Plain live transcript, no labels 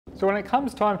So when it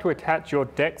comes time to attach your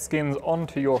deck skins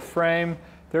onto your frame,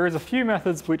 there is a few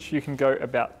methods which you can go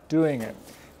about doing it.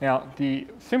 Now, the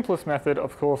simplest method,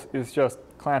 of course, is just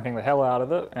clamping the hell out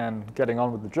of it and getting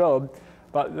on with the job,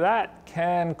 but that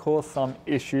can cause some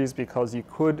issues because you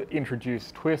could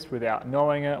introduce twist without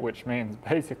knowing it, which means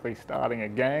basically starting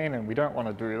again, and we don't want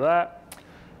to do that.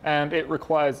 And it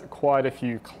requires quite a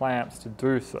few clamps to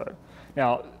do so.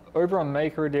 Now, over on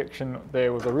Maker Addiction,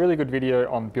 there was a really good video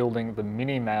on building the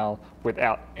mini mal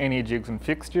without any jigs and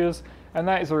fixtures, and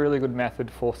that is a really good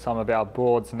method for some of our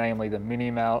boards, namely the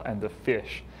mini mal and the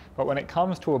fish. But when it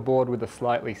comes to a board with a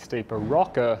slightly steeper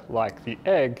rocker like the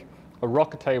egg, a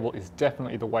rocker table is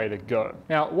definitely the way to go.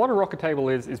 Now, what a rocker table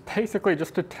is basically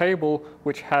just a table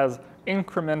which has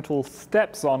incremental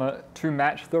steps on it to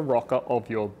match the rocker of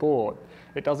your board.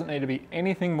 It doesn't need to be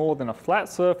anything more than a flat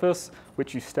surface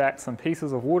which you stack some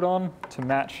pieces of wood on to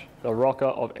match the rocker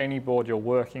of any board you're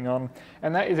working on,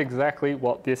 and that is exactly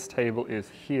what this table is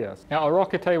here. Now, a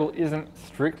rocker table isn't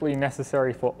strictly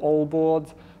necessary for all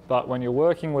boards, but when you're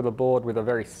working with a board with a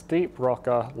very steep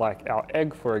rocker like our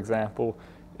egg, for example,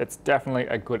 it's definitely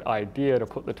a good idea to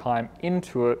put the time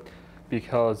into it,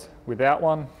 because without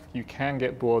one you can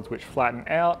get boards which flatten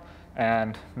out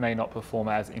and may not perform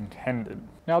as intended.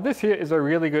 Now, this here is a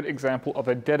really good example of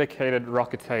a dedicated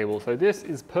rocker table. So this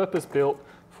is purpose built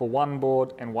for one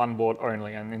board and one board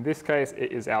only, and in this case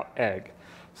it is our egg.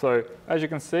 So as you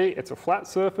can see, it's a flat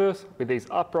surface with these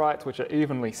uprights which are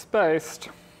evenly spaced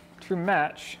to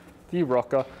match the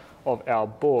rocker of our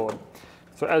board.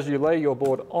 So as you lay your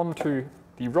board onto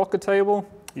the rocker table,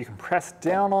 you can press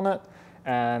down on it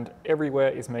and everywhere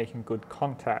is making good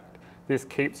contact. This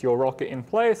keeps your rocker in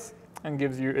place and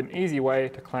gives you an easy way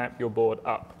to clamp your board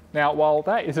up. Now, while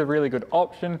that is a really good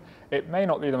option, it may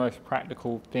not be the most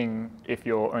practical thing if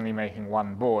you're only making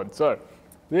one board. So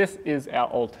this is our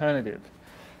alternative.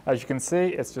 As you can see,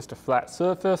 it's just a flat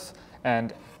surface,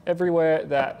 and everywhere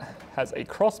that has a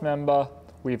cross member,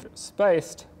 we've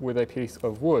spaced with a piece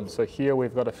of wood. So here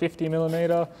we've got a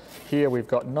 50mm, here we've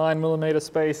got 9mm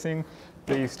spacing.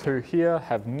 These two here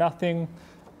have nothing,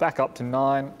 back up to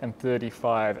 9 and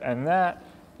 35, and that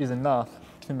is enough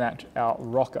to match our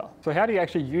rocker. So how do you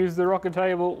actually use the rocker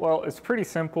table? Well, it's pretty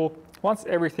simple. Once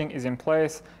everything is in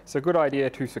place, it's a good idea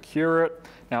to secure it.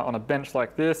 Now, on a bench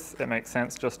like this, it makes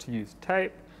sense just to use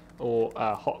tape or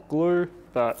hot glue,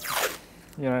 but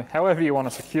you know, however you want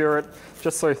to secure it,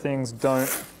 just so things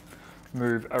don't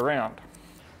move around.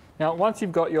 Now, once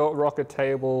you've got your rocker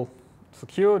table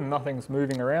secured and nothing's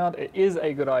moving around, it is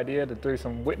a good idea to do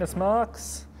some witness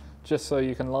marks, just so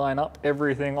you can line up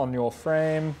everything on your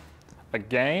frame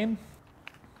again.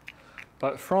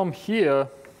 But from here,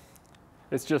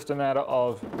 it's just a matter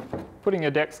of putting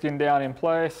your deck skin down in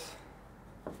place,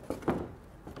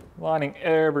 lining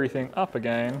everything up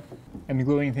again, and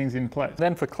gluing things in place.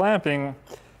 Then for clamping,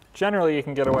 generally you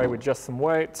can get away with just some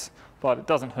weights, but it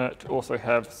doesn't hurt to also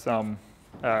have some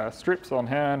strips on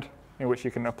hand in which you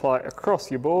can apply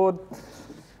across your board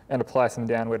and apply some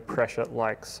downward pressure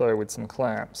like so with some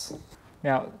clamps.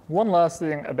 Now, one last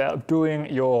thing about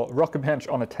doing your rocker bench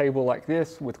on a table like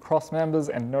this with cross members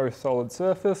and no solid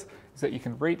surface is that you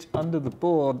can reach under the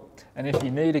board, and if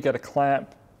you need to get a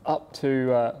clamp up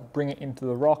to bring it into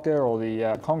the rocker, or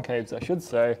the concaves I should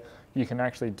say, you can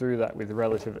actually do that with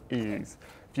relative ease.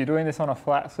 If you're doing this on a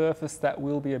flat surface, that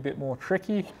will be a bit more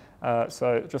tricky,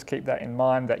 so just keep that in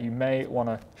mind, that you may want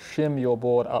to shim your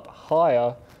board up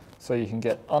higher so you can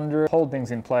get under it, hold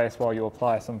things in place while you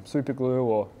apply some super glue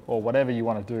or whatever you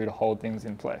want to do to hold things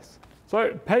in place.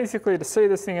 So basically, to see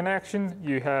this thing in action,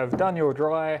 you have done your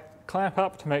dry clamp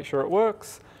up to make sure it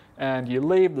works, and you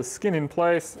leave the skin in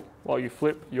place while you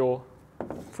flip your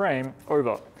frame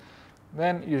over.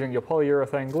 Then, using your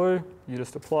polyurethane glue, you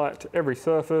just apply it to every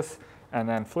surface and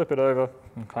then flip it over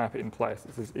and clamp it in place.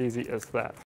 It's as easy as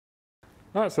that.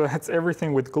 All right, so that's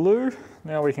everything with glue.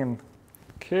 Now we can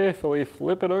carefully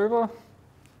flip it over,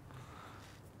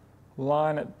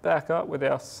 line it back up with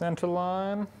our center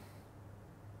line,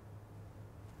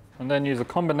 and then use a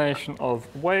combination of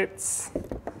weights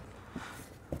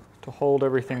to hold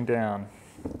everything down.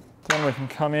 Then we can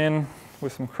come in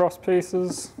with some cross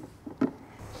pieces.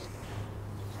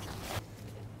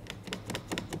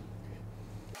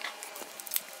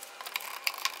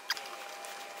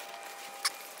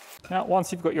 Now,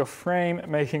 once you've got your frame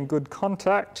making good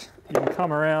contact, you can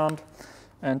come around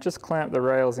and just clamp the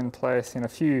rails in place in a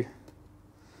few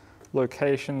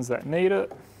locations that need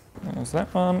it. There's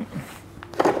that one.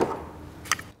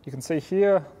 You can see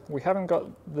here, we haven't got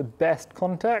the best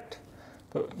contact,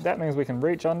 but that means we can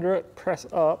reach under it, press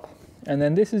up, and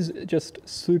then this is just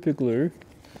super glue,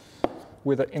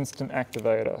 with an instant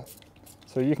activator.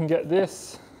 So you can get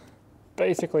this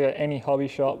basically at any hobby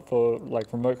shop for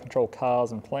like remote control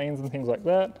cars and planes and things like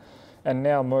that. And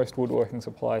now most woodworking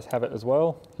supplies have it as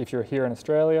well. If you're here in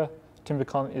Australia,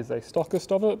 Timbercon is a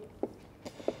stockist of it.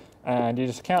 And you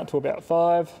just count to about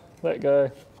 5, let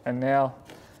go, and now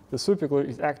the super glue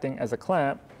is acting as a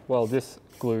clamp while this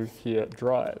glue here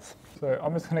dries. So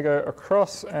I'm just going to go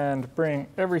across and bring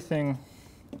everything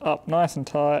up nice and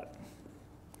tight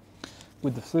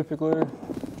with the super glue,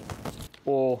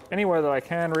 or anywhere that I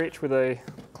can reach with a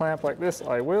clamp like this,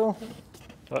 I will.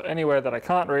 But anywhere that I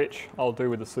can't reach, I'll do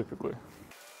with the super glue.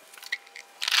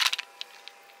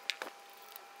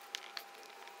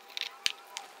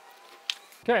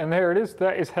 Okay, and there it is.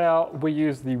 That is how we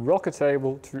use the rocker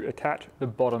table to attach the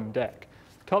bottom deck.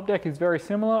 Top deck is very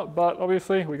similar, but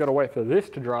obviously we've got to wait for this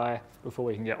to dry before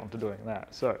we can get on to doing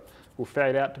that. So we'll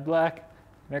fade out to black.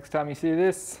 Next time you see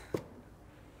this,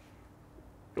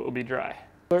 it will be dry.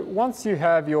 So once you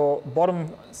have your bottom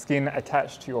skin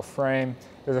attached to your frame,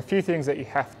 there's a few things that you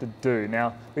have to do.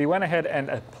 Now, we went ahead and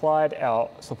applied our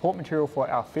support material for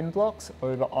our fin blocks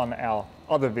over on our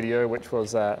other video, which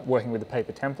was working with the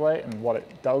paper template and what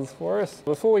it does for us.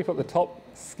 Before we put the top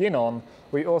skin on,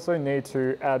 we also need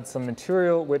to add some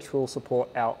material which will support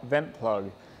our vent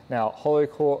plug. Now, hollow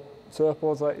core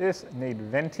surfboards like this need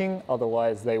venting,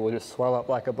 otherwise they will just swell up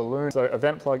like a balloon. So a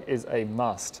vent plug is a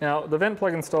must. Now, the vent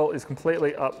plug install is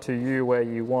completely up to you where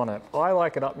you want it. I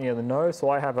like it up near the nose, so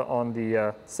I have it on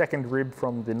the second rib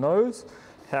from the nose.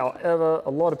 However,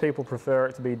 a lot of people prefer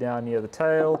it to be down near the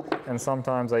tail, and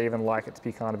sometimes I even like it to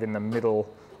be kind of in the middle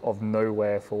of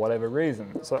nowhere for whatever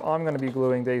reason. So I'm going to be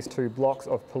gluing these 2 blocks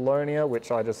of Polonia,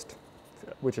 which are just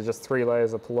 3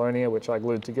 layers of Polonia, which I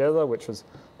glued together, which was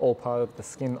all part of the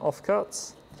skin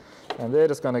offcuts. And they're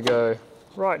just going to go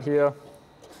right here,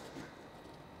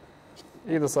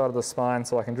 either side of the spine,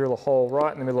 so I can drill a hole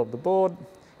right in the middle of the board,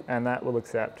 and that will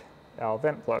accept our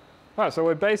vent plug. All right, so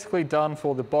we're basically done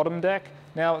for the bottom deck.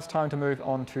 Now it's time to move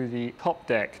on to the top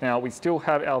deck. Now we still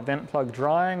have our vent plug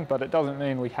drying, but it doesn't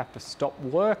mean we have to stop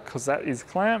work because that is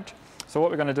clamped. So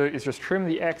what we're going to do is just trim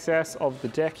the excess of the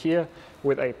deck here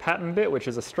with a pattern bit, which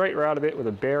is a straight router bit with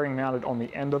a bearing mounted on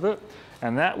the end of it.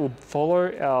 And that will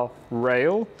follow our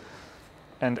rail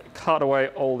and cut away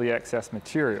all the excess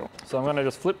material. So I'm going to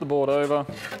just flip the board over,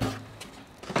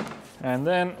 and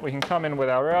then we can come in with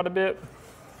our router bit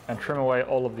and trim away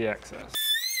all of the excess.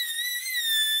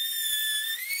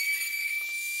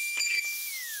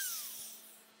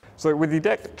 So with the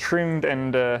deck trimmed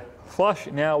and flush,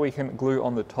 now we can glue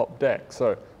on the top deck.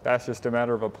 So that's just a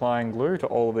matter of applying glue to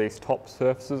all of these top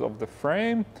surfaces of the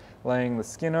frame, laying the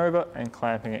skin over and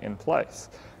clamping it in place.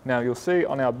 Now you'll see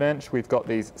on our bench we've got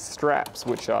these straps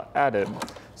which are added.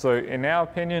 So in our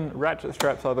opinion, ratchet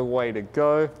straps are the way to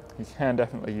go. You can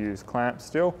definitely use clamps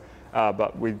still,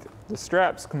 but with the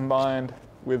straps combined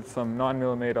with some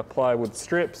 9mm plywood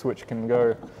strips which can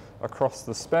go across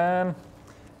the span,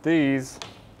 these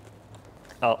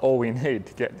are all we need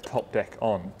to get the top deck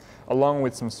on. Along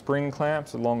with some spring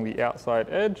clamps along the outside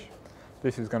edge,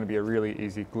 this is going to be a really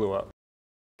easy glue up.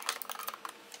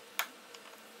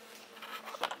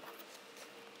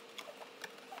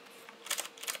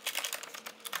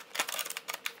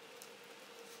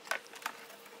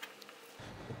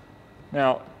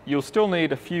 Now, you'll still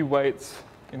need a few weights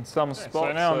in some spots.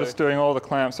 So now I'm just doing all the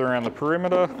clamps around the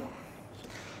perimeter,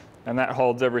 and that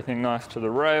holds everything nice to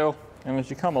the rail. And as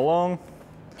you come along,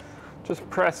 just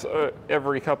press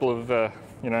every couple of,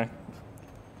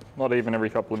 not even every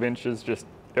couple of inches, just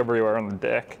everywhere on the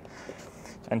deck,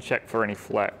 and check for any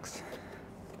flex.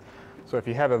 So if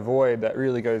you have a void that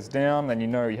really goes down, then you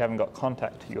know you haven't got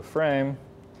contact to your frame,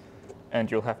 and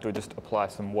you'll have to just apply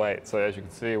some weight. So as you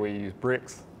can see, we use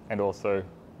bricks and also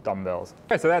dumbbells.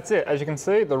 Okay, so that's it. As you can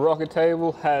see, the rocker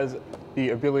table has the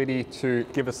ability to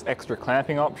give us extra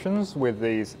clamping options with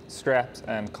these straps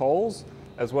and coals,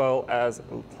 as well as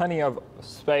plenty of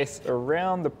space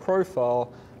around the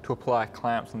profile to apply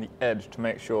clamps on the edge to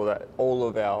make sure that all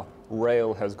of our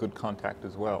rail has good contact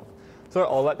as well. So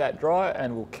I'll let that dry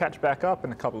and we'll catch back up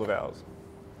in a couple of hours.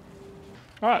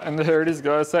 All right, and there it is,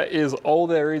 guys. That is all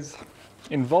there is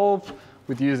involved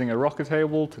with using a rocker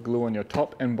table to glue on your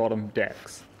top and bottom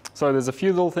decks. So there's a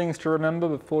few little things to remember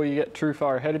before you get too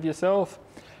far ahead of yourself.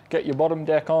 Get your bottom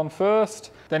deck on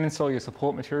first, then install your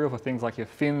support material for things like your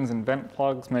fins and vent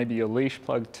plugs, maybe your leash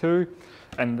plug too,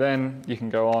 and then you can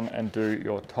go on and do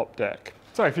your top deck.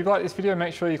 So if you've liked this video,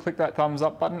 make sure you click that thumbs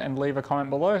up button and leave a comment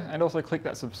below, and also click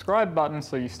that subscribe button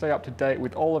so you stay up to date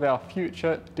with all of our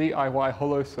future DIY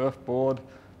hollow surfboard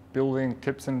building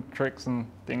tips and tricks and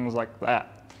things like that.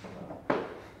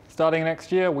 Stay Starting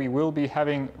next year, we will be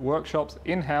having workshops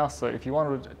in-house, so if you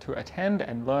wanted to attend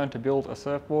and learn to build a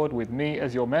surfboard with me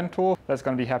as your mentor, that's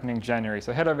going to be happening in January.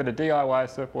 So head over to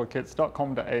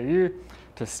DIYsurfboardkits.com.au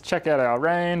to check out our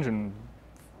range and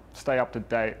stay up to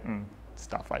date and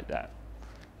stuff like that.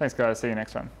 Thanks guys, see you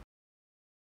next time.